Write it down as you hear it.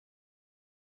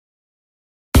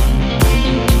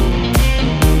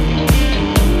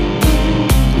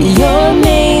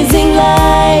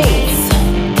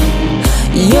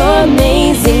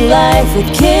Life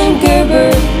with Ken Gerber,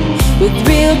 with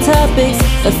real topics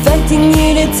affecting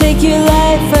you to take your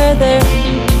life further.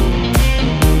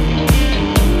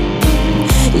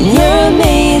 Your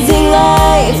amazing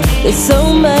life, there's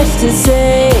so much to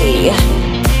say.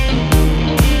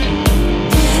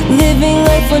 Living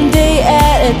life one day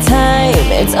at a time,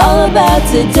 it's all about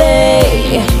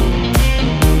today.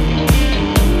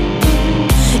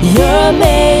 Your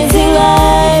amazing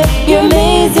life, your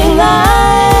amazing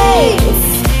life.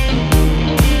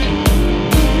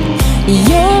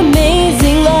 Your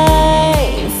amazing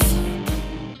life.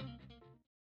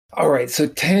 All right, so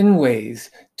 10 ways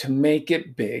to make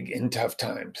it big in tough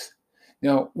times.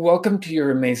 Now, welcome to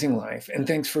Your Amazing Life, and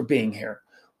thanks for being here.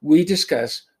 We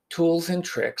discuss tools and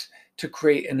tricks to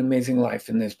create an amazing life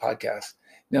in this podcast.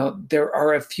 Now, there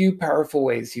are a few powerful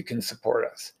ways you can support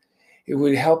us. It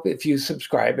would help if you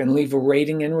subscribe and leave a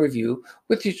rating and review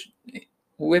with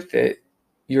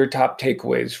your top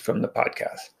takeaways from the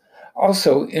podcast.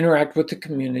 Also, interact with the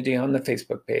community on the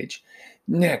Facebook page.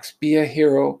 Next, be a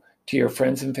hero to your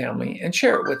friends and family and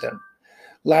share it with them.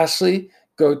 Lastly,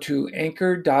 go to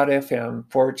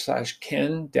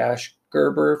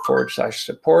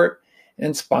anchor.fm/Ken-Gerber/support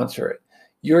and sponsor it.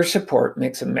 Your support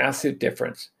makes a massive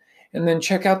difference. And then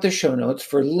check out the show notes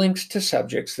for links to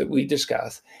subjects that we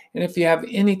discuss. And if you have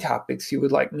any topics you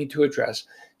would like me to address,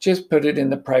 just put it in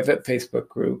the private Facebook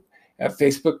group at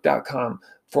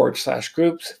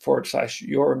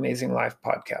facebook.com/groups/Your Amazing Life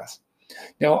podcast.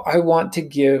 Now, I want to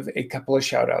give a couple of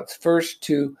shout outs. First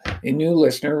to a new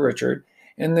listener, Richard,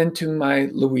 and then to my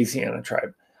Louisiana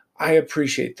tribe. I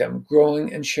appreciate them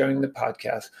growing and sharing the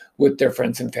podcast with their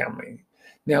friends and family.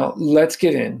 Now, let's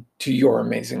get into Your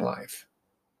Amazing Life.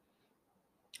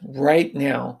 Right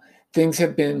now, things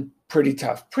have been pretty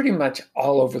tough, pretty much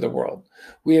all over the world.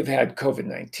 We have had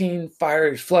COVID-19,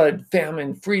 fires, flood,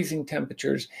 famine, freezing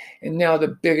temperatures, and now the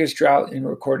biggest drought in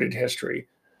recorded history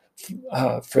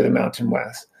for the Mountain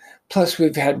West. Plus,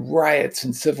 we've had riots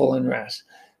and civil unrest.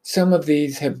 Some of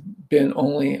these have been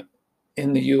only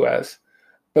in the U.S.,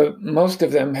 but most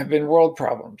of them have been world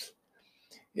problems.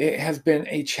 It has been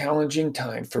a challenging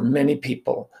time for many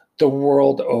people the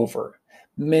world over.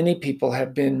 Many people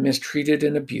have been mistreated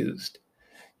and abused.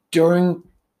 During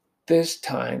this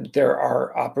time, there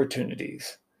are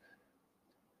opportunities.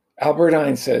 Albert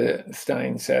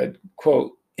Einstein said,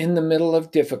 quote, "In the middle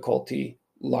of difficulty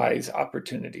lies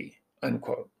opportunity,"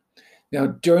 unquote. Now,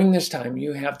 during this time,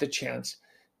 you have the chance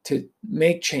to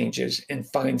make changes and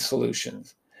find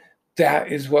solutions.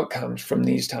 That is what comes from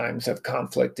these times of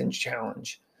conflict and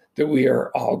challenge that we are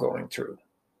all going through.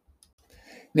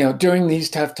 Now, during these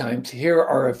tough times, here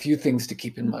are a few things to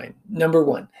keep in mind. Number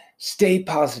one, stay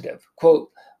positive. Quote,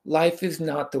 "Life is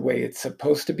not the way it's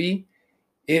supposed to be.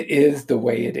 It is the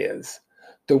way it is.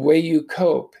 The way you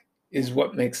cope is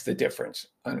what makes the difference,"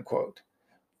 unquote.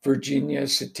 Virginia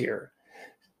Satir.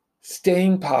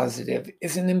 Staying positive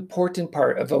is an important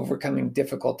part of overcoming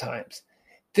difficult times.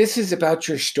 This is about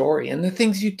your story and the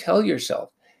things you tell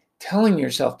yourself. Telling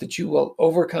yourself that you will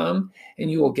overcome and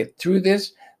you will get through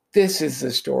this. This is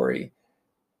the story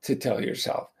to tell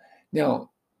yourself. Now,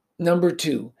 number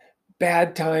two,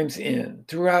 bad times end.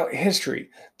 Throughout history,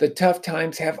 the tough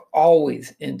times have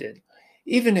always ended.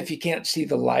 Even if you can't see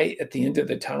the light at the end of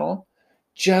the tunnel,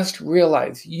 just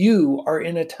realize you are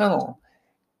in a tunnel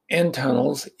and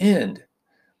tunnels end.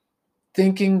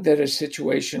 Thinking that a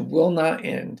situation will not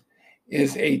end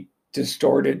is a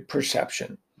distorted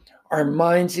perception. Our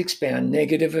minds expand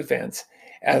negative events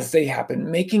as they happen,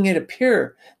 making it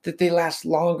appear that they last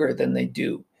longer than they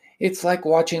do. It's like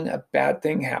watching a bad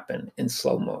thing happen in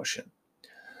slow motion.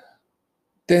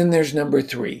 Then there's number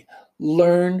three,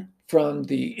 learn from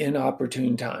the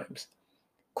inopportune times.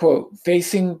 Quote,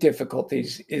 "Facing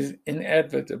difficulties is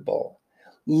inevitable.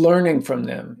 Learning from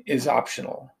them is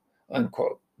optional,"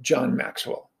 unquote. John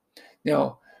Maxwell.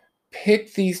 Now,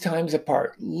 pick these times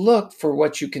apart. Look for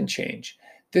what you can change.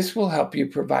 This will help you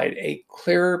provide a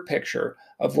clearer picture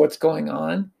of what's going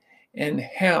on and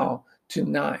how to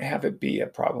not have it be a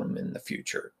problem in the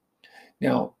future.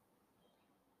 Now,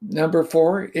 number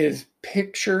four is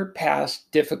picture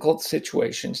past difficult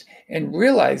situations and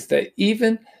realize that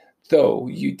even though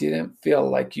you didn't feel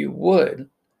like you would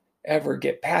ever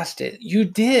get past it, you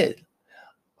did.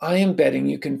 I am betting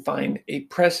you can find a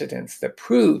precedence that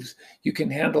proves you can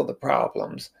handle the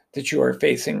problems that you are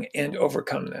facing and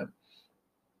overcome them.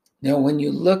 Now, when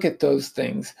you look at those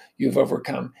things you've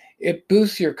overcome, it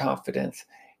boosts your confidence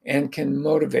and can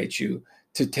motivate you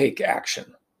to take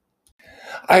action.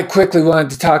 I quickly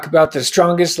wanted to talk about the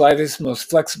strongest, lightest, most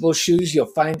flexible shoes you'll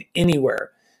find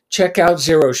anywhere. Check out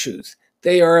Xero Shoes.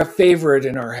 They are a favorite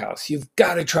in our house. You've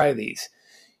got to try these.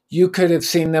 You could have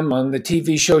seen them on the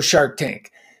TV show Shark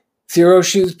Tank. Zero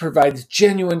Shoes provides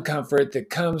genuine comfort that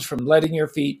comes from letting your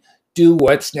feet do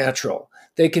what's natural.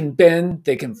 They can bend,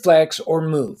 they can flex, or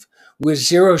move. With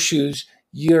Zero Shoes,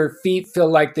 your feet feel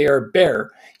like they are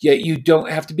bare, yet you don't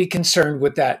have to be concerned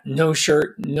with that no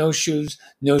shirt, no shoes,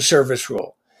 no service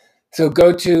rule. So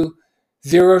go to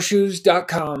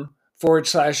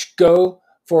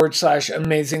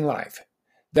zeroshoes.com/go/amazing life.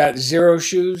 That's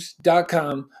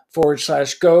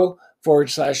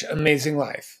zeroshoes.com/go/amazing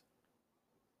life.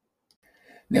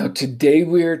 Now, today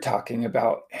we are talking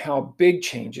about how big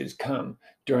changes come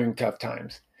during tough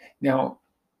times. Now,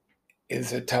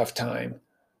 is a tough time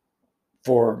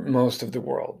for most of the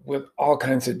world with all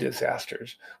kinds of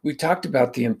disasters. We talked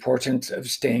about the importance of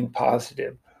staying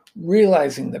positive,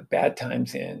 realizing the bad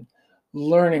times in,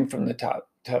 learning from the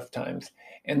tough times,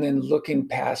 and then looking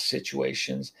past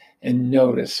situations and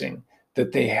noticing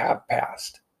that they have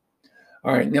passed.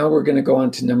 All right, now we're going to go on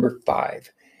to number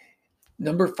 5.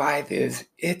 Number 5 is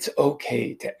it's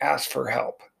okay to ask for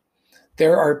help.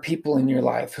 There are people in your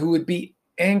life who would be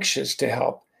anxious to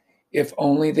help if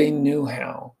only they knew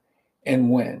how and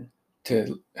when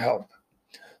to help.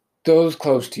 Those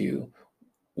close to you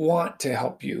want to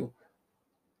help you.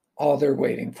 All they're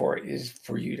waiting for is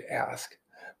for you to ask.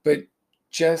 But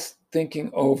just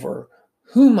thinking over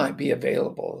who might be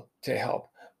available to help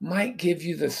might give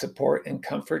you the support and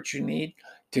comfort you need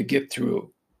to get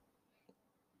through.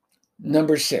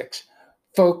 Number 6,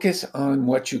 focus on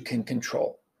what you can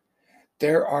control.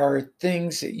 There are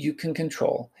things that you can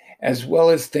control as well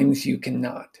as things you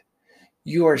cannot.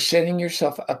 You are setting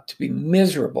yourself up to be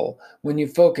miserable when you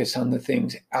focus on the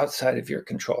things outside of your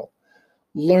control.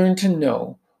 Learn to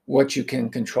know what you can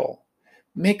control.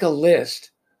 Make a list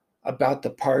about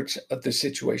the parts of the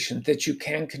situation that you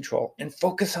can control and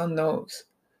focus on those.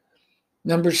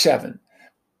 Number 7,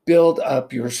 build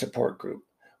up your support group.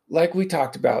 Like we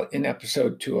talked about in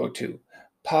episode 202,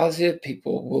 positive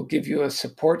people will give you a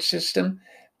support system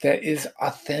that is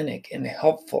authentic and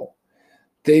helpful.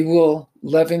 They will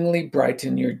lovingly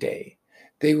brighten your day.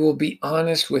 They will be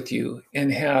honest with you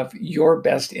and have your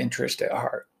best interest at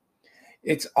heart.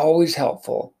 It's always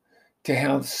helpful to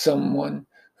have someone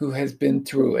who has been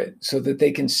through it so that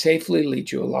they can safely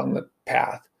lead you along the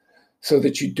path so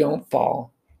that you don't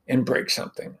fall and break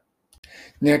something.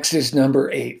 Next is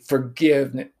number 8,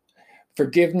 forgiveness.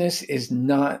 Forgiveness is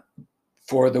not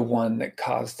for the one that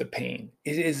caused the pain.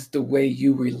 It is the way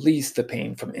you release the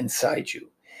pain from inside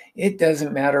you. It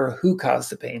doesn't matter who caused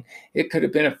the pain. It could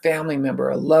have been a family member,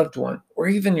 a loved one, or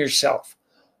even yourself.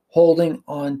 Holding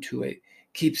on to it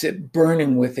keeps it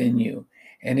burning within you,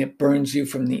 and it burns you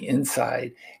from the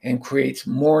inside and creates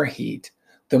more heat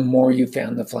the more you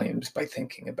fan the flames by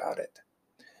thinking about it.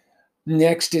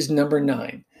 Next is number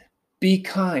 9. Be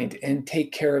kind and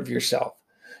take care of yourself.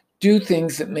 Do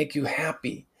things that make you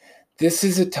happy. This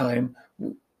is a time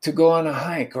to go on a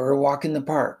hike or a walk in the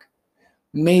park.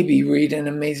 Maybe read an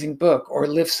amazing book or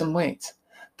lift some weights.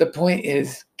 The point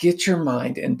is, get your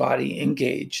mind and body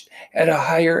engaged at a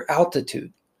higher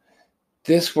altitude.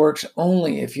 This works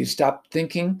only if you stop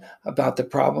thinking about the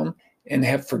problem and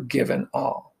have forgiven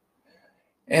all.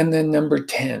 And then number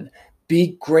 10,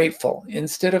 be grateful.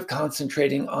 Instead of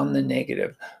concentrating on the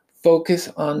negative, focus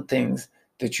on things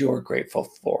that you are grateful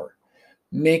for.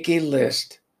 Make a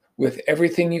list with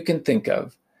everything you can think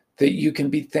of that you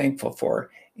can be thankful for,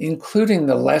 including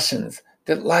the lessons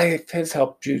that life has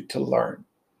helped you to learn.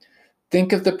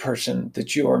 Think of the person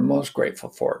that you are most grateful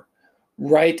for.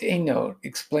 Write a note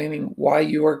explaining why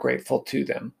you are grateful to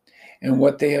them and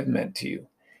what they have meant to you.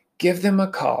 Give them a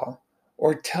call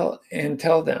or tell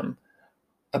them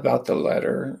about the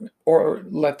letter, or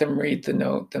let them read the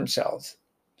note themselves.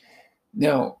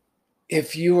 Now,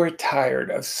 if you are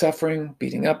tired of suffering,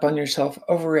 beating up on yourself,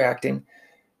 overreacting,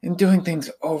 and doing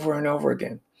things over and over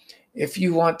again, if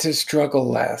you want to struggle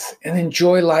less and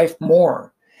enjoy life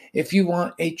more, if you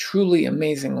want a truly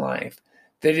amazing life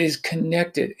that is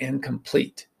connected and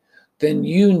complete, then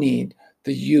you need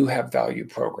the You Have Value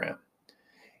program.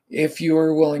 If you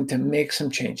are willing to make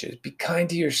some changes, be kind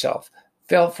to yourself,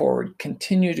 fail forward,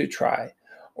 continue to try,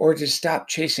 or to stop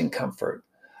chasing comfort,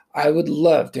 I would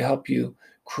love to help you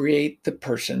create the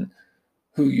person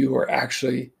who you are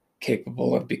actually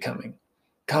capable of becoming.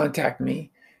 Contact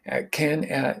me at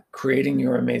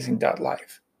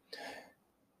ken@creatingyouramazing.life.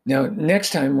 Now,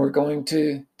 next time we're going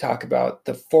to talk about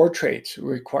the 4 traits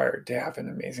required to have an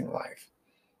amazing life.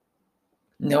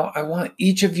 Now, I want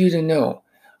each of you to know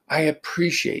I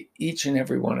appreciate each and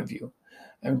every one of you.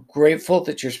 I'm grateful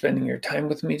that you're spending your time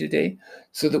with me today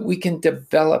so that we can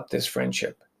develop this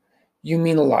friendship. You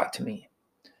mean a lot to me.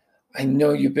 I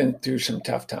know you've been through some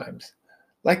tough times.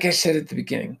 Like I said at the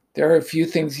beginning, there are a few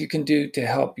things you can do to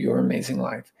help your amazing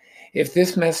life. If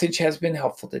this message has been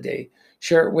helpful today,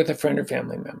 share it with a friend or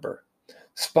family member.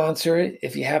 Sponsor it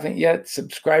if you haven't yet.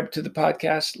 Subscribe to the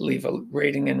podcast, leave a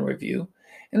rating and review,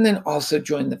 and then also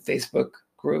join the Facebook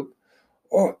group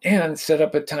and set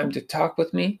up a time to talk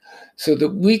with me so that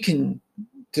we can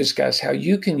discuss how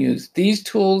you can use these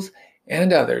tools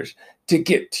and others to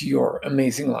get to your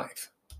amazing life.